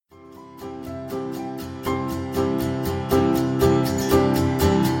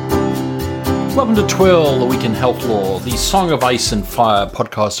Welcome to Twill, the Week in Health Law, the Song of Ice and Fire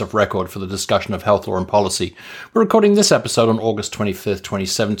podcast of record for the discussion of health law and policy. We're recording this episode on August 25th,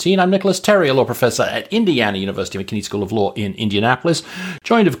 2017. I'm Nicholas Terry, a law professor at Indiana University McKinney School of Law in Indianapolis,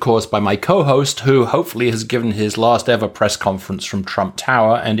 joined, of course, by my co-host, who hopefully has given his last ever press conference from Trump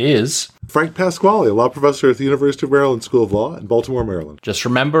Tower and is... Frank Pasquale, a law professor at the University of Maryland School of Law in Baltimore, Maryland. Just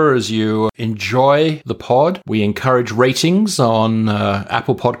remember, as you enjoy the pod, we encourage ratings on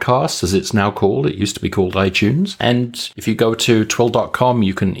Apple Podcasts, as it's now called. It used to be called iTunes. And if you go to twill.com,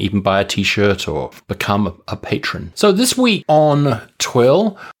 you can even buy a t-shirt or become a patron. So this week on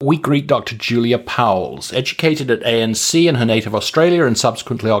Twill, we greet Dr. Julia Powles. Educated at ANC in her native Australia and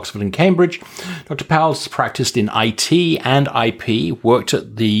subsequently Oxford and Cambridge, Dr. Powles practiced in IT and IP, worked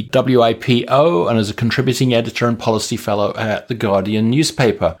at the WIPO, and as a contributing editor and policy fellow at The Guardian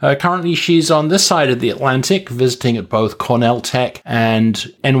newspaper. Currently, she's on this side of the Atlantic, visiting at both Cornell Tech and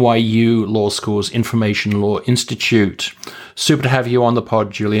NYU Law School's Information Law Institute. Super to have you on the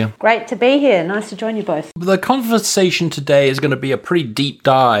pod, Julia. Great to be here. Nice to join you both. The conversation today is going to be a pretty deep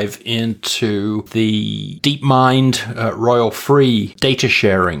dive into the DeepMind royal free data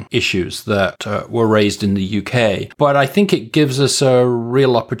sharing issues that were raised in the UK. But I think it gives us a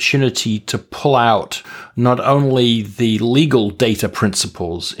real opportunity to pull out not only the legal data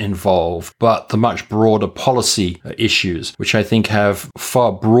principles involved, but the much broader policy issues, which I think have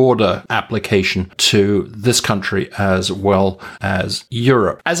far broader application to this country as well as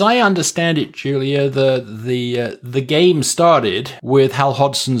Europe. As I understand it, Julia, the game started with Hal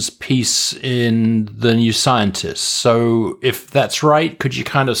Hodson's piece in The New Scientist. So if that's right, could you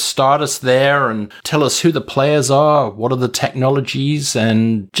kind of start us there and tell us who the players are, what are the technologies,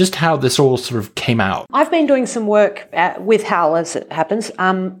 and just how this all sort of came out? I've been doing some work with Hal, as it happens,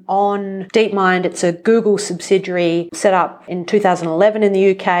 on DeepMind. It's a Google subsidiary set up in 2011 in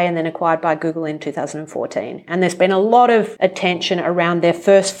the UK and then acquired by Google in 2014. And there's been a lot of attention around their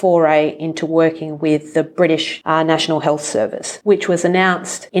first foray into working with the British National Health Service, which was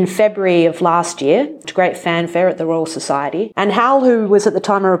announced in February of last year, to great fanfare at the Royal Society. And Hal, who was at the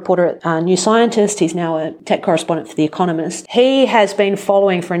time a reporter at New Scientist, he's now a tech correspondent for The Economist, he has been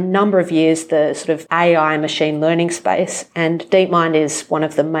following for a number of years the sort of AI machine learning space, and DeepMind is one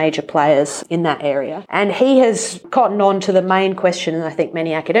of the major players in that area. And he has cottoned on to the main question, and I think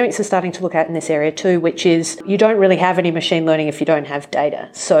many academics are starting to look at in this area too, which is you don't really have any machine learning if you don't have data.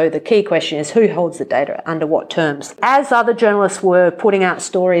 So the key question is who holds the data, under what terms? As other journalists were putting out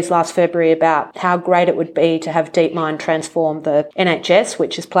stories last February about how great it would be to have DeepMind transform the NHS,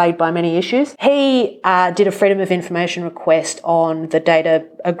 which is plagued by many issues, he did a Freedom of Information request on the data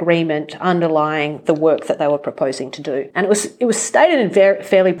agreement underlying the work that they were proposing to do. And it was stated in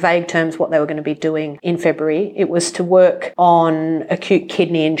fairly vague terms what they were going to be doing in February. It was to work on acute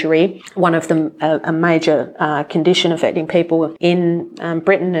kidney injury, one of them a major condition affecting people in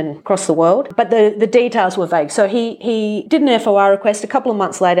Britain and across the world. But the details were vague. So he did an FOR request. A couple of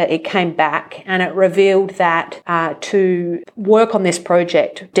months later, it came back and it revealed that to work on this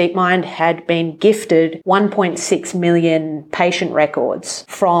project, DeepMind had been gifted 1.6 million patient records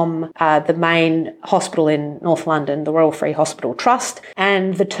from the main hospital in North London, the Royal Free Hospital Trust.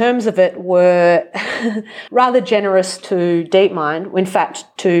 And the terms of it were rather generous to DeepMind, in fact,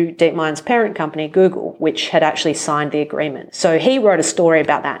 to DeepMind's parent company, Google, which had actually signed the agreement. So he wrote a story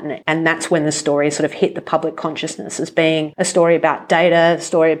about that, and that's when the story sort of hit the public consciousness as being a story about data, a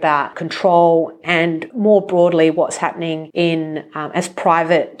story about control, and more broadly what's happening in as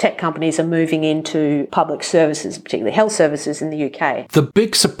private tech companies are moving into public services, particularly health services in the UK. The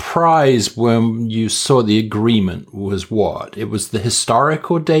big surprise when you saw the agreement was what? It was the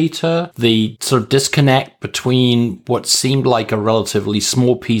historical data, the sort of disconnect between what seemed like a relatively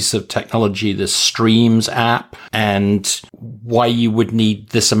small piece of technology, the Streams app, and why you would need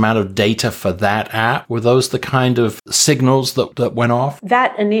this amount of data for that app. Were those the kind of signals that went off?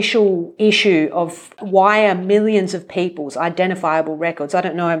 That initial issue of why are millions of people's identifiable records, I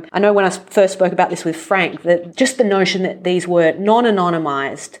don't know. I know when I first spoke about this with Frank, that just the notion that these were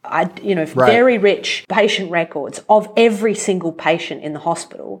non-anonymized, very rich patient records of every single patient in the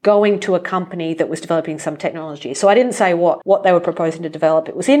hospital going to a company that was developing some technology. So I didn't say what they were proposing to develop.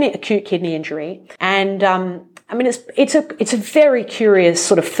 It was in acute kidney injury. And it's a very curious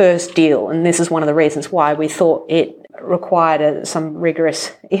sort of first deal. And this is one of the reasons why we thought it required some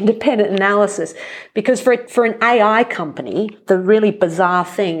rigorous independent analysis, because for an AI company, the really bizarre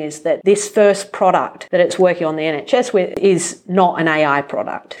thing is that this first product that it's working on the NHS with is not an AI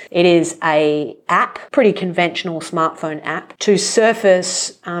product. It is a app, pretty conventional smartphone app, to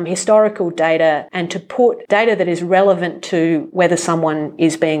surface historical data and to put data that is relevant to whether someone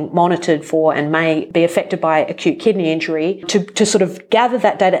is being monitored for and may be affected by acute kidney injury, to sort of gather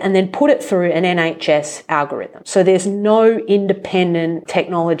that data and then put it through an NHS algorithm. So there's no independent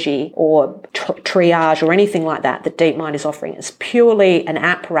technology or triage or anything like that DeepMind is offering. It's purely an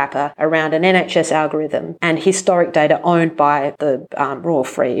app wrapper around an NHS algorithm and historic data owned by the Royal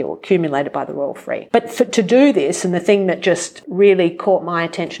Free or accumulated by the Royal Free. But to do this, and the thing that just really caught my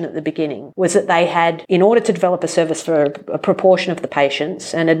attention at the beginning, was that they had, in order to develop a service for a proportion of the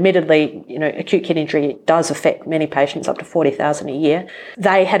patients, and admittedly, acute kidney injury does affect many patients, up to 40,000 a year,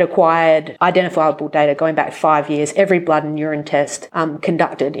 they had acquired identifiable data going back 5 years, every blood and urine test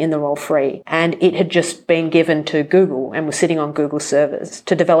conducted in the Royal Free, and it had just been given to Google and was sitting on Google's servers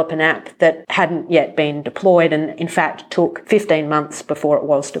to develop an app that hadn't yet been deployed, and in fact took 15 months before it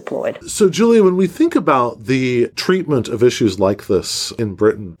was deployed. So Julia, when we think about the treatment of issues like this in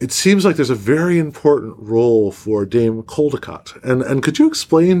Britain, it seems like there's a very important role for Dame Caldicott. And could you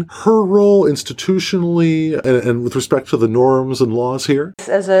explain her role institutionally and with respect to the norms and laws here?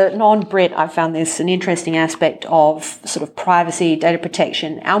 As a non-Brit, I've found this an interesting aspect of sort of privacy, data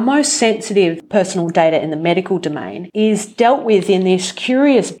protection. Our most sensitive personal data in the medical domain is dealt with in this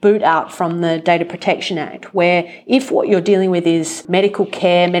curious boot out from the Data Protection Act, where if what you're dealing with is medical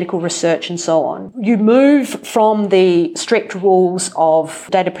care, medical research and so on, you move from the strict rules of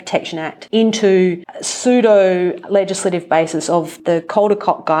Data Protection Act into a pseudo-legislative basis of the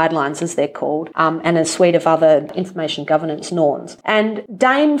Caldicott Guidelines, as they're called, and a suite of other information governance norms. And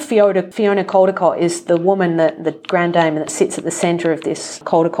Dame Fiona Caldicott is the woman, the Grand Dame, that sits at the centre of this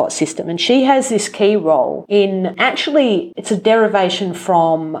Caldicott system. And she has this key role in, actually, it's a derivation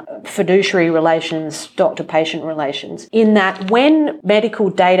from fiduciary relations, doctor-patient relations, in that when medical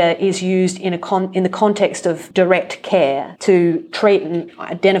data is used in the context of direct care to treat an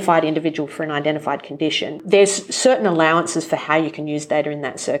identified individual for an identified condition, there's certain allowances for how you can use data in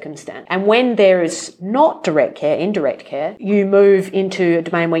that circumstance. And when there is not direct care, indirect care, you move into a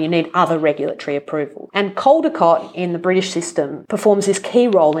domain where you need other regulatory approval. And Caldicott in the British system performs this key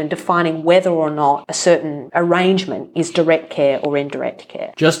role in defining whether or not a certain arrangement is direct care or indirect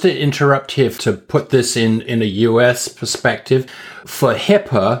care. Just to interrupt here to put this in a US perspective, for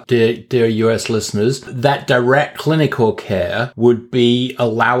HIPAA, dear US listeners, that direct clinical care would be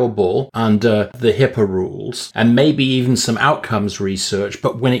allowable under the HIPAA rules and maybe even some outcomes research.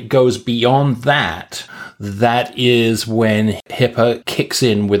 But when it goes beyond that, that is when HIPAA kicks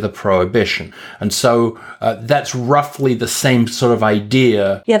in with a prohibition. And so that's roughly the same sort of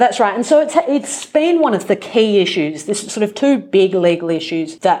idea. Yeah, that's right. And so it's been one of the key issues, this sort of two big legal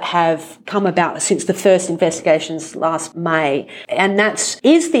issues that have come about since the first investigations last May. And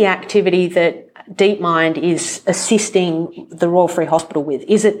is the activity that DeepMind is assisting the Royal Free Hospital with?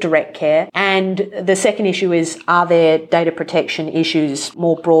 Is it direct care? And the second issue is, are there data protection issues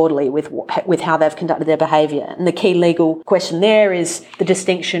more broadly with how they've conducted their behaviour? And the key legal question there is the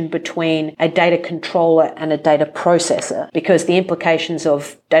distinction between a data controller and a data processor, because the implications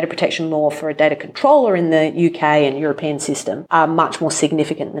of data protection law for a data controller in the UK and European system are much more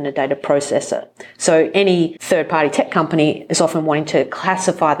significant than a data processor. So any third-party tech company is often wanting to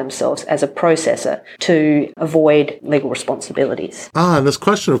classify themselves as a processor to avoid legal responsibilities. And this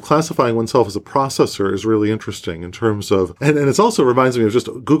question of classifying oneself as a processor is really interesting in terms of, and it also reminds me of just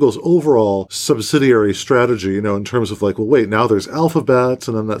Google's overall subsidiary strategy, in terms of like, well, wait, now there's Alphabet,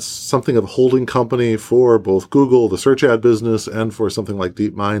 and then that's something of a holding company for both Google, the search ad business, and for something like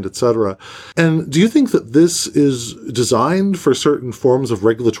DeepMind, etc. And do you think that this is designed for certain forms of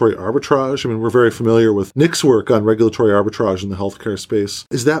regulatory arbitrage? I mean, we're very familiar with Nick's work on regulatory arbitrage in the healthcare space.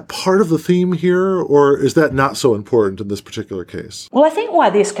 Is that part of the theme here, or is that not so important in this particular case? Well, I think why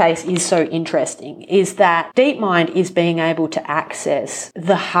this case is so interesting is that DeepMind is being able to access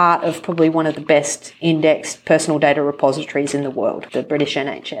the heart of probably one of the best indexed personal data repositories in the world, the British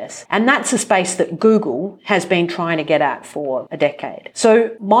NHS. And that's a space that Google has been trying to get at for a decade.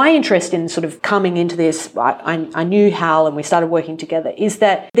 So my interest in sort of coming into this, I knew Hal and we started working together, is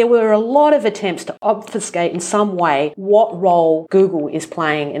that there were a lot of attempts to obfuscate in some way what role Google is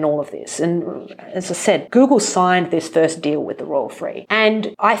playing in all of this. And as I said, Google signed this first deal with the Royal Free.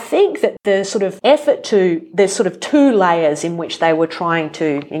 And I think that the sort of there's sort of two layers in which they were trying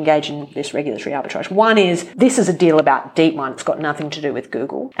to engage in this regulatory arbitrage. One is, this is a deal about DeepMind. It's got nothing to do with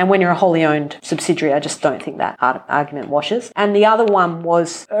Google. And when you're a wholly owned subsidiary, I just don't think that argument washes. And the other one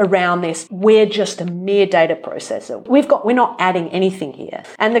was around this, we're just a mere data processor. We're not adding anything here.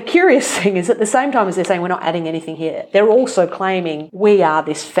 And the curious thing is, at the same time as they're saying we're not adding anything here, they're also claiming we are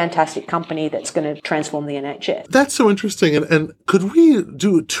this fantastic company that's going to transform the NHS. That's so interesting. And could we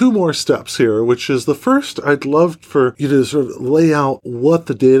do two more steps here, which is the first, I'd love for you to sort of lay out what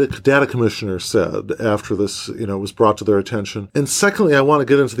the data commissioner said after this, was brought to their attention. And secondly, I want to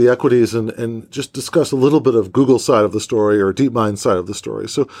get into the equities and just discuss a little bit of Google's side of the story or DeepMind's side of the story.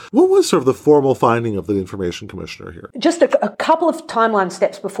 So what was sort of the formal finding of the information commissioner here? Just a couple of timeline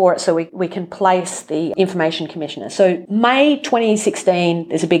steps before it so we can place the information commissioner. So May 2016,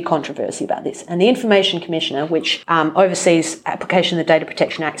 there's a big controversy about this. And the information commissioner, which oversees application of the Data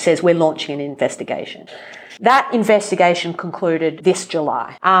Protection Act, says we're launching an investigation. That investigation concluded this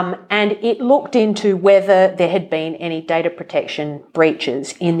July, and it looked into whether there had been any data protection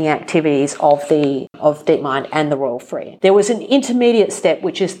breaches in the activities of DeepMind and the Royal Free. There was an intermediate step,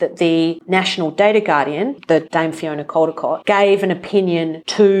 which is that the National Data Guardian, the Dame Fiona Caldicott, gave an opinion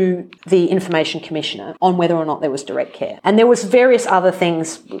to the Information Commissioner on whether or not there was direct care. And there was various other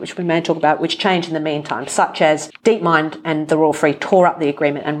things, which we may talk about, which changed in the meantime, such as DeepMind and the Royal Free tore up the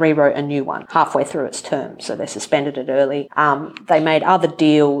agreement and rewrote a new one halfway through its term. So they suspended it early. They made other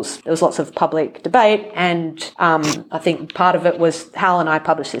deals. There was lots of public debate, and I think part of it was Hal and I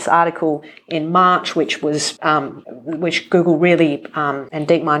published this article in March, which Google really and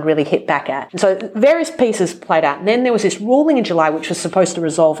DeepMind really hit back at. And so various pieces played out. And then there was this ruling in July, which was supposed to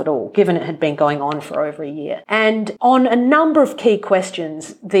resolve it all, given it had been going on for over a year. And on a number of key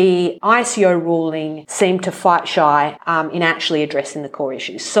questions, the ICO ruling seemed to fight shy in actually addressing the core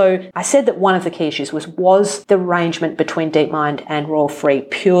issues. So I said that one of the key issues was the arrangement between DeepMind and Royal Free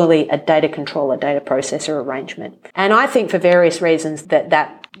purely a data controller, data processor arrangement? And I think for various reasons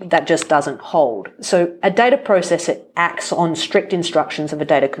that just doesn't hold. So a data processor acts on strict instructions of a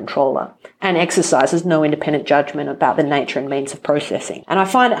data controller and exercises no independent judgment about the nature and means of processing. And I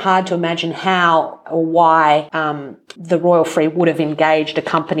find it hard to imagine how or why the Royal Free would have engaged a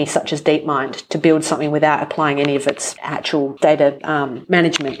company such as DeepMind to build something without applying any of its actual data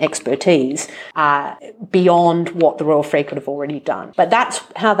management expertise beyond what the Royal Free could have already done. But that's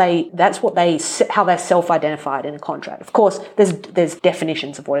how they're self-identified in a contract. Of course, there's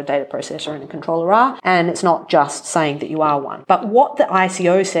definitions of what a data processor and a controller are, and it's not just saying that you are one. But what the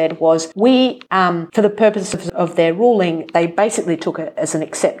ICO said was, for the purposes of their ruling, they basically took it as an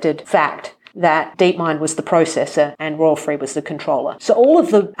accepted fact that DeepMind was the processor and Royal Free was the controller. So all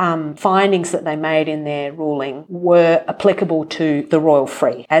of the findings that they made in their ruling were applicable to the Royal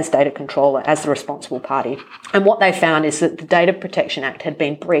Free as data controller, as the responsible party. And what they found is that the Data Protection Act had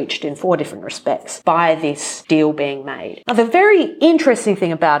been breached in 4 different respects by this deal being made. Now, the very interesting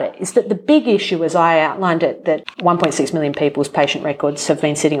thing about it is that the big issue, as I outlined it, that 1.6 million people's patient records have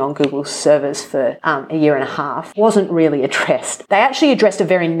been sitting on Google's servers for a year and a half, wasn't really addressed. They actually addressed a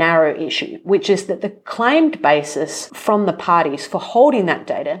very narrow issue, which is that the claimed basis from the parties for holding that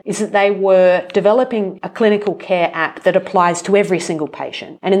data is that they were developing a clinical care app that applies to every single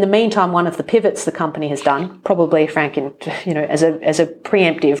patient. And in the meantime, one of the pivots the company has done, probably Frank, as a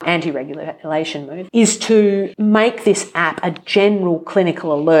preemptive anti-regulation move, is to make this app a general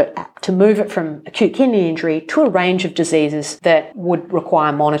clinical alert app, to move it from acute kidney injury to a range of diseases that would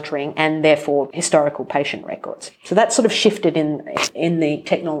require monitoring and therefore historical patient records. So that sort of shifted in the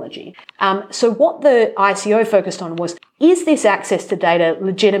technology. So what the ICO focused on was, is this access to data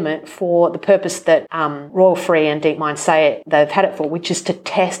legitimate for the purpose that Royal Free and DeepMind say they've had it for, which is to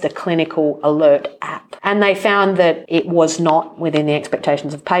test a clinical alert app? And they found that it was not within the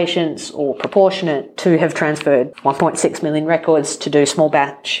expectations of patients or proportionate to have transferred 1.6 million records to do small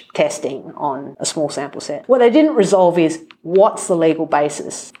batch testing on a small sample set. What they didn't resolve is, what's the legal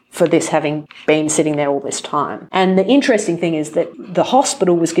basis for this having been sitting there all this time? And the interesting thing is that the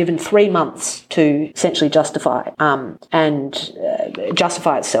hospital was given 3 months to essentially justify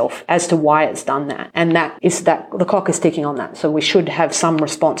itself as to why it's done that. And that the clock is ticking on that. So we should have some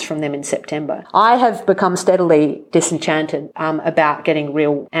response from them in September. I have become steadily disenchanted about getting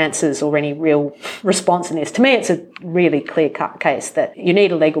real answers or any real response in this. To me, it's a really clear-cut case that you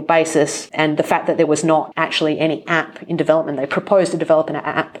need a legal basis, and the fact that there was not actually any app in development. They proposed to develop an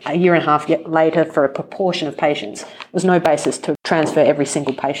app a year and a half later for a proportion of patients. There was no basis to transfer every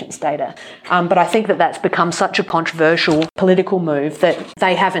single patient's data. But I think that that's become such a controversial political move move that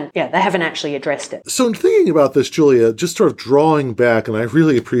they haven't actually addressed it. So in thinking about this, Julia, just sort of drawing back, and I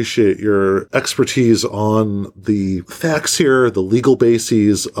really appreciate your expertise on the facts here, the legal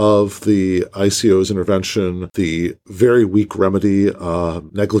bases of the ICO's intervention, the very weak remedy,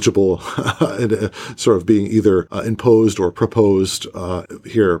 negligible, sort of being either imposed or proposed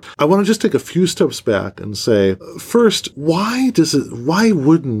here. I want to just take a few steps back and say, first, why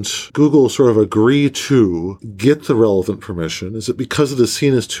wouldn't Google sort of agree to get the relevant permission? Is it because it is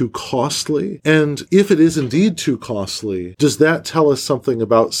seen as too costly? And if it is indeed too costly, does that tell us something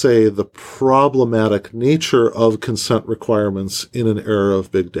about, say, the problematic nature of consent requirements in an era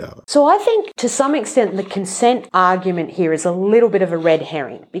of big data? So I think to some extent the consent argument here is a little bit of a red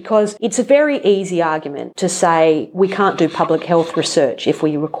herring, because it's a very easy argument to say we can't do public health research if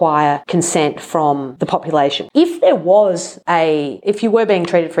we require consent from the population. If you were being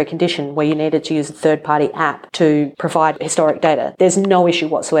treated for a condition where you needed to use a third-party app to provide historic data, there's no issue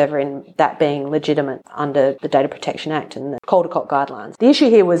whatsoever in that being legitimate under the Data Protection Act and the Caldicott Guidelines. The issue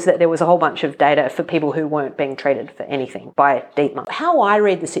here was that there was a whole bunch of data for people who weren't being treated for anything by DeepMind. How I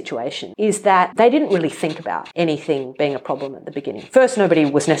read the situation is that they didn't really think about anything being a problem at the beginning. First, nobody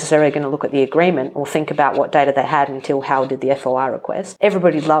was necessarily going to look at the agreement or think about what data they had until Hal did the FOI request.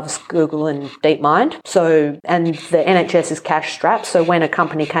 Everybody loves Google and DeepMind, and the NHS is cash strapped, so when a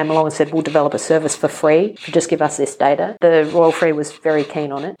company came along and said, we'll develop a service for free, just give us this data, the Royal Free was very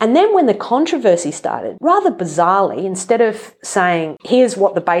keen on it. And then when the controversy started, rather bizarrely, instead of saying, here's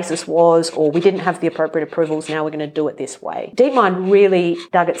what the basis was, or we didn't have the appropriate approvals, now we're going to do it this way, DeepMind really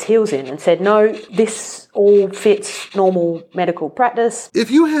dug its heels in and said, no, this all fits normal medical practice.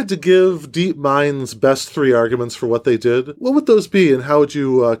 If you had to give DeepMind's best three arguments for what they did, what would those be and how would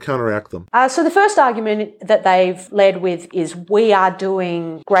you counteract them? So the first argument that they've led with is we are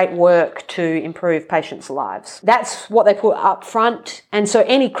doing great work to improve patients' lives. That's what they put up front. And so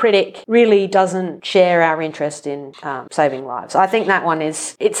any critic really doesn't share our interest in saving lives. I think that one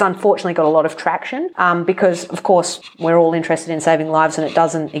it's unfortunately got a lot of traction because, of course, we're all interested in saving lives and it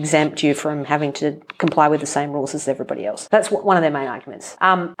doesn't exempt you from having to comply with the same rules as everybody else. That's one of their main arguments.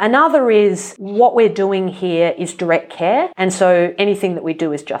 Another is what we're doing here is direct care, and so anything that we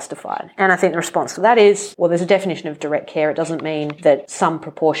do is justified. And I think the response to that is, well, there's a definition of direct care. It doesn't mean that some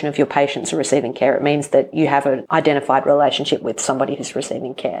proportion of your patients are receiving care. It means that you have an identified relationship with somebody who's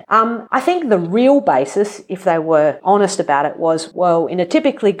receiving care. I think the real basis, if they were honest about it, was, well, in a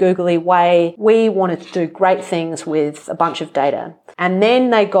typically googly way, we wanted to do great things with a bunch of data. And then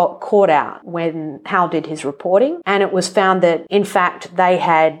they got caught out when Hal did his reporting, and it was found that, in fact, they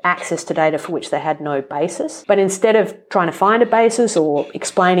had access to data for which they had no basis. But instead of trying to find a basis or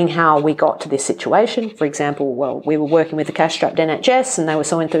explaining how we got to this situation, for example, well, we were working with the cash-strapped NHS and they were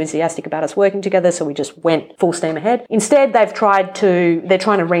so enthusiastic about us working together, so we just went full steam ahead. Instead, they're trying to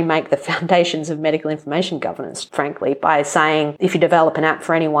remake the foundations of medical information governance, frankly, by saying if you develop an app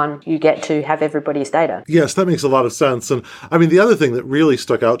for anyone, you get to have everybody's data. Yes, that makes a lot of sense. And I mean, the other thing that really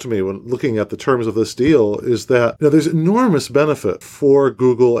stuck out to me when looking at the terms of this deal is that there's enormous benefit for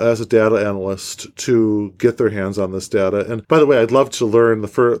Google as a data analyst to get their hands on this data. And by the way, I'd love to learn the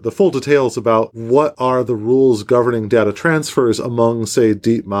full details about what are the rules governing data transfers among, say,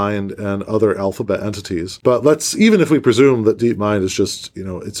 DeepMind and other Alphabet entities. But even if we presume that DeepMind is just,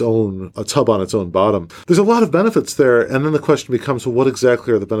 a tub on its own bottom, there's a lot of benefits there. And then the question becomes, well, what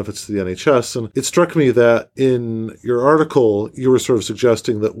exactly are the benefits to the NHS? And it struck me that in your article, you were sort of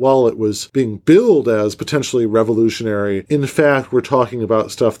suggesting that while it was being billed as potentially revolutionary, in fact, we're talking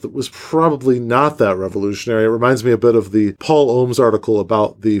about stuff that was probably not that revolutionary. It reminds me a bit of the Paul Ohm's article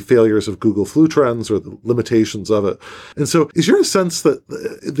about the failures of Google Flu Trends or the limitations of it. And so is your sense that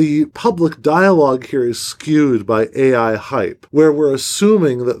the public dialogue here is skewed by AI hype, where we're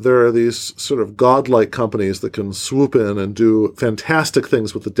assuming that there are these sort of godlike companies that can swoop in and do fantastic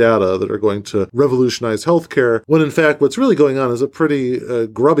things with the data that are going to revolutionize healthcare, when in fact what's really going on is a pretty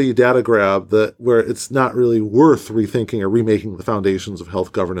grubby data grab where it's not really worth rethinking or remaking the foundations of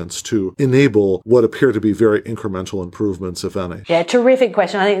health governance to enable what appear to be very incremental improvements, if any? Yeah, terrific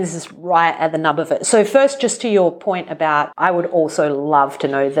question. I think this is right at the nub of it. So first, just to your point about, I would also love to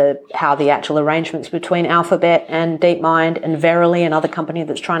know how the actual arrangements between Alphabet and DeepMind and Verily, another company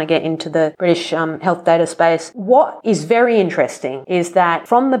that's trying to get into the British health data space. What is very interesting is that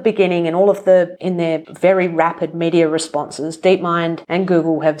from the beginning and in their very rapid media responses, DeepMind and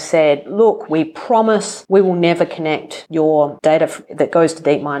Google have said, look, we promise we will never connect your data that goes to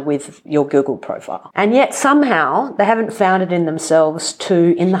DeepMind with your Google profile. And yet somehow they haven't found it in themselves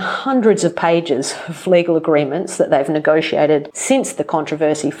to, in the hundreds of pages of legal agreements that they've negotiated since the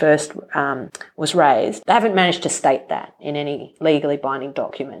controversy first was raised, they haven't managed to state that in any legally binding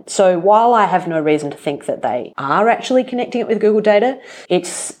document. So while I have no reason to think that they are actually connecting it with Google data,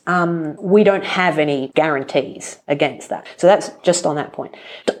 it's we don't have any guarantees against that. So that's just on that point.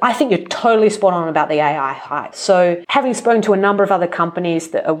 I think you're totally spot on about the AI hype. So having spoken to a number of other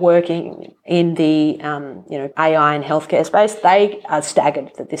companies that are working in the AI and healthcare space, they are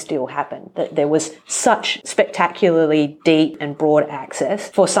staggered that this deal happened, that there was such spectacularly deep and broad access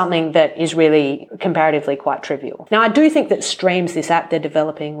for something that is really comparatively quite trivial. Now, I do think that Streams, this app they're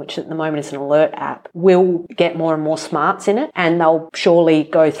developing, which at the moment is an alert app, will get more and more smarts in it, and they'll surely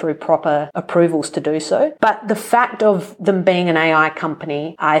go through proper approvals to do so. But the fact of them being an AI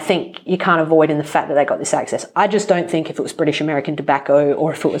company, I think you can't avoid in the fact that they got this access. I just don't think if it was British American Tobacco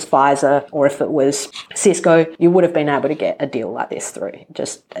or if it was Pfizer or if it was Cisco, you would have been able to get a deal like this through.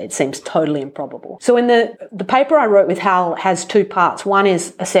 It seems totally improbable. So in the paper I wrote with Hal has two parts. One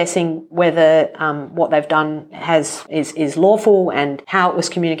is assessing whether what they've done is lawful and how it was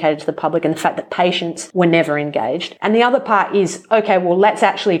communicated to the public and the fact that patients were never engaged. And the other part is, okay, well, let's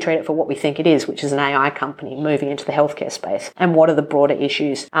actually treat it for what we think it is, which is an AI company moving into the healthcare space. And what are the broader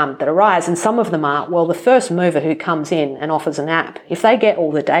issues that arise? And some of them are, well, the first mover who comes in and offers an app, if they get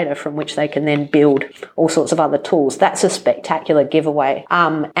all the data from which they can then build all sorts of other tools, that's a spectacular giveaway.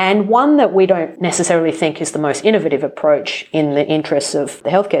 And one that we don't necessarily think is the most innovative approach in the interests of the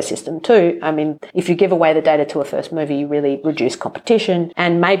healthcare system too. I mean, if you give away the data to a first mover, you really reduce competition.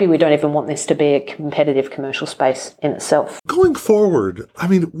 And maybe we don't even want this to be a competitive commercial space in itself. Going forward, I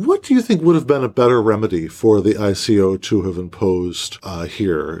mean, what do you think would have been a better remedy for the ICO to have imposed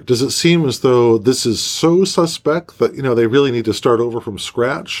here? Does it seem as though this is so suspect that, they really need to start over from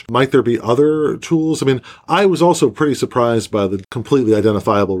scratch? Might there be other tools? I mean, I was also pretty surprised by the completely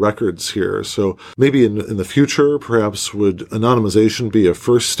identifiable records here. So maybe in the future, perhaps would anonymization be a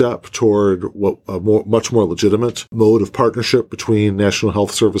first step toward what a much more legitimate mode of partnership between national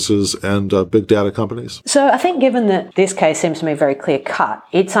health services and big data companies? So I think given that this case seems to me very clear cut,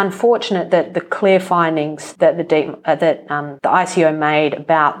 it's unfortunate that the clear findings that the ICO made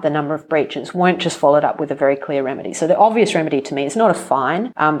about the number of breaches weren't just followed up with a very clear remedy. So the obvious remedy to me is not a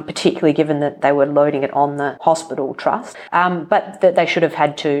fine, particularly given that they were loading it on the hospital trust, but that they should have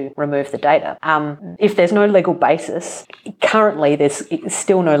had to remove the data. If there's no legal basis, currently there's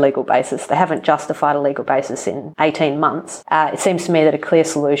still no legal basis. They haven't justified a legal basis in 18 months. It seems to me that a clear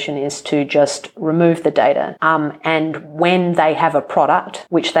solution is to just remove the data. And when they have a product,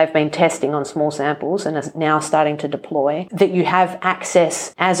 which they've been testing on small samples and is now starting to deploy, that you have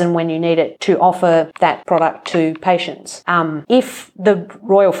access as and when you need it to offer that product to patients. If the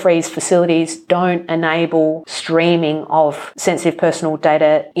Royal Freeze facilities don't enable streaming of sensitive personal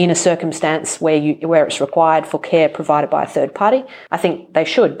data in a circumstance where it's required for care provided by a third party, I think they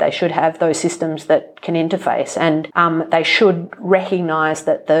should. They should have those systems that can interface, and they should recognise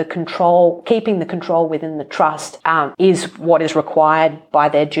that keeping the control within the trust is what is required by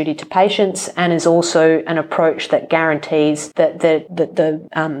their duty to patients, and is also an approach that guarantees that the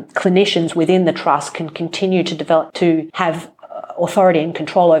clinicians within the trust can continue to develop to have authority and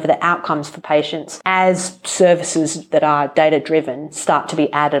control over the outcomes for patients as services that are data-driven start to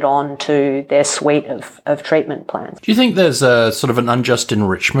be added on to their suite of treatment plans. Do you think there's a sort of an unjust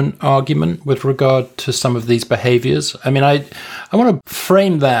enrichment argument with regard to some of these behaviors? I mean, I want to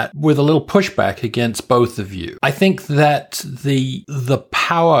frame that with a little pushback against both of you. I think that the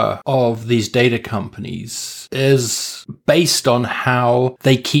power of these data companies is based on how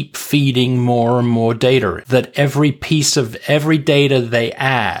they keep feeding more and more data, that every piece of every data they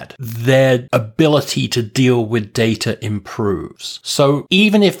add, their ability to deal with data improves. So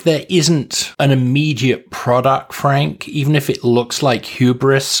even if there isn't an immediate product, Frank, even if it looks like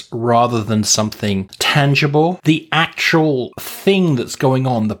hubris rather than something tangible, the actual thing that's going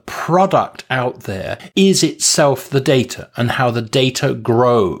on, the product out there, is itself the data and how the data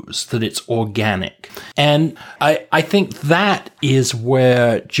grows, that it's organic. And I think that is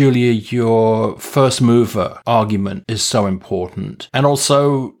where, Julia, your first mover argument is so important. And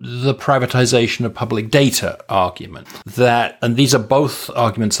also the privatization of public data argument. And these are both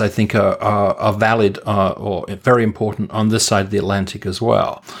arguments I think are valid or very important on this side of the Atlantic as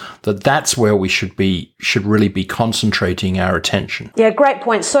well. That's where we should really be concentrating our attention. Yeah, great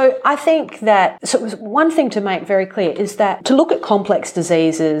point. So I think that one thing to make very clear is that to look at complex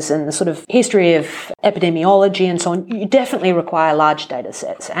diseases and the sort of history of epidemiology epidemiology and so on, you definitely require large data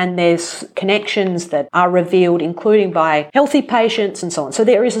sets. And there's connections that are revealed, including by healthy patients and so on. So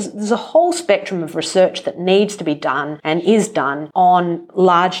there's a whole spectrum of research that needs to be done and is done on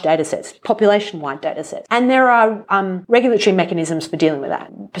large data sets, population-wide data sets. And there are regulatory mechanisms for dealing with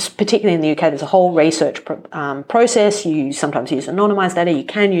that. Particularly in the UK, there's a whole research process. You sometimes use anonymized data. You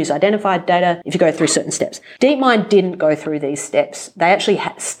can use identified data if you go through certain steps. DeepMind didn't go through these steps. They actually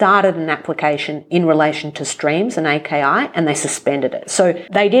started an application in relation to streams and AKI, and they suspended it. So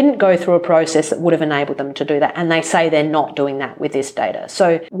they didn't go through a process that would have enabled them to do that, and they say they're not doing that with this data.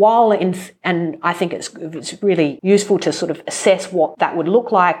 So while and I think it's really useful to sort of assess what that would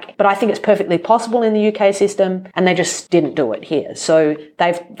look like, but I think it's perfectly possible in the UK system, and they just didn't do it here. So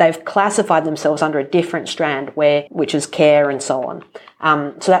they've classified themselves under a different strand which is care and so on.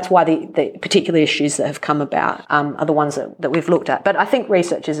 So that's why the particular issues that have come about are the ones that we've looked at. But I think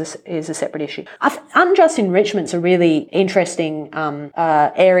research is a separate issue. Unjust enrichment's a really interesting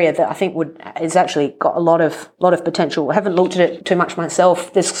area that I think is actually got a lot of potential. I haven't looked at it too much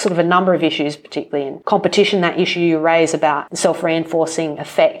myself. There's sort of a number of issues, particularly in competition. That issue you raise about the self-reinforcing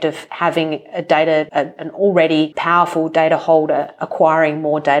effect of having an already powerful data holder acquiring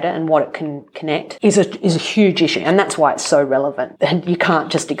more data and what it can connect is a huge issue, and that's why it's so relevant. And you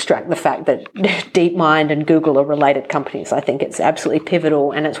can't just extract the fact that DeepMind and Google are related companies. I think it's absolutely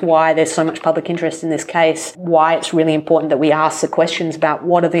pivotal, and it's why there's so much public interest in this case, why it's really important that we ask the questions about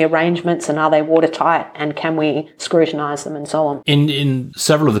what are the arrangements and are they watertight and can we scrutinise them and so on. In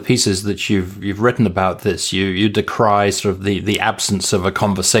several of the pieces that you've written about this, you decry sort of the absence of a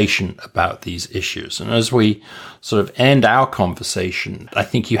conversation about these issues. And as we sort of end our conversation, I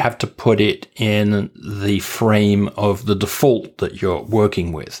think you have to put it in the frame of the default that you're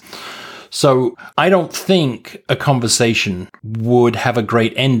working with. So I don't think a conversation would have a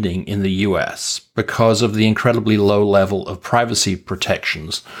great ending in the US because of the incredibly low level of privacy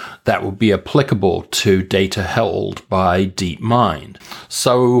protections that would be applicable to data held by DeepMind.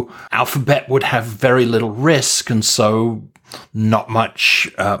 So Alphabet would have very little risk, and so not much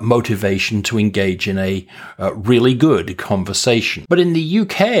motivation to engage in a really good conversation. But in the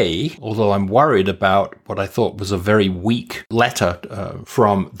UK, although I'm worried about what I thought was a very weak letter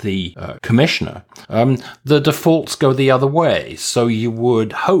from the commissioner, the defaults go the other way. So you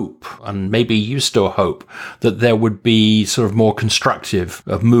would hope, and maybe you still hope, that there would be sort of more constructive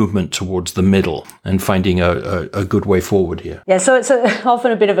movement towards the middle and finding a good way forward here. Yeah, so it's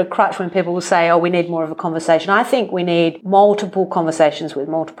often a bit of a crutch when people will say, oh, we need more of a conversation. I think we need multiple conversations with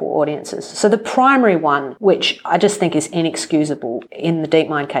multiple audiences. So the primary one, which I just think is inexcusable in the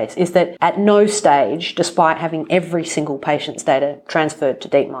DeepMind case, is that at no stage, despite having every single patient's data transferred to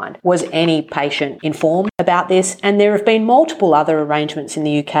DeepMind, was any patient informed about this. And there have been multiple other arrangements in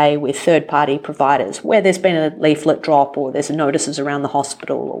the UK with third-party providers where there's been a leaflet drop or there's notices around the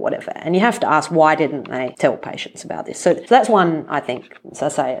hospital or whatever. And you have to ask, why didn't they tell patients about this? So that's one, I think, as I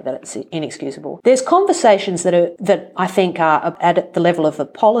say, that it's inexcusable. There's conversations that I think are at the level of a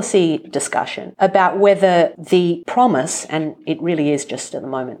policy discussion about whether the promise, and it really is just at the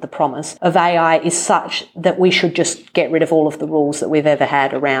moment the promise, of AI is such that we should just get rid of all of the rules that we've ever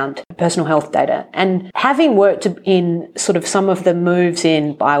had around personal health data. And having worked in sort of some of the moves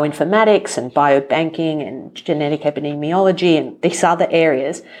in bioinformatics and biobanking and genetic epidemiology and these other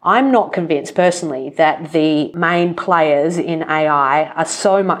areas, I'm not convinced personally that the main players in AI are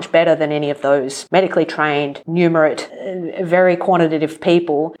so much better than any of those medically trained, numerate, very quantitative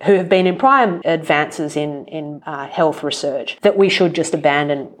people who have been in prior advances in health research, that we should just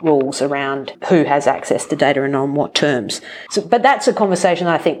abandon rules around who has access to data and on what terms. But that's a conversation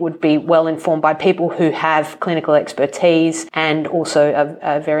that I think would be well informed by people who have clinical expertise and also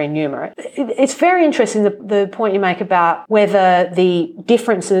are very numerate. It's very interesting, the point you make about whether the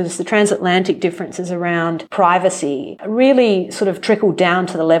differences, the transatlantic differences around privacy really sort of trickle down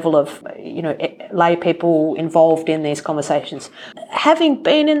to the level of, lay people involved in these conversations. Having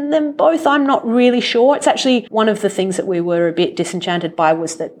been in them both, I'm not really sure. It's actually one of the things that we were a bit disenchanted by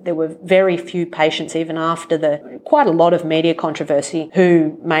was that there were very few patients, even after quite a lot of media controversy,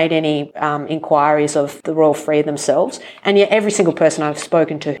 who made any inquiries of the Royal Free themselves. And yet every single person I've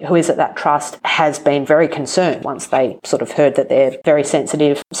spoken to who is at that trust has been very concerned once they sort of heard that their very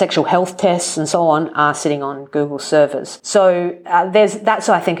sensitive sexual health tests and so on are sitting on Google servers. So that's,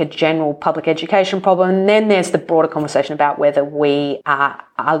 I think, a general public education problem. And then there's the broader conversation about whether we are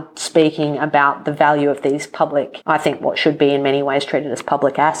are speaking about the value of these public, I think what should be in many ways treated as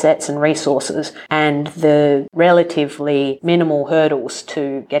public assets and resources, and the relatively minimal hurdles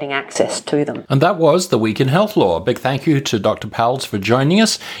to getting access to them. And that was The Week in Health Law. A big thank you to Dr. Powles for joining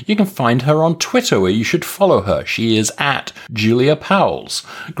us. You can find her on Twitter, where you should follow her. She is at Julia Powles.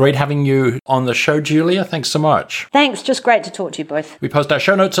 Great having you on the show, Julia. Thanks so much. Thanks. Just great to talk to you both. We post our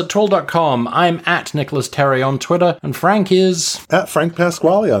show notes at tool.com. I'm at Nicholas Terry on Twitter, and Frank is at Frank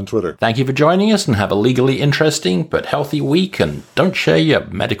Pasquale on Twitter. Thank you for joining us, and have a legally interesting but healthy week, and don't share your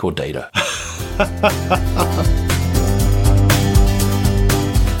medical data.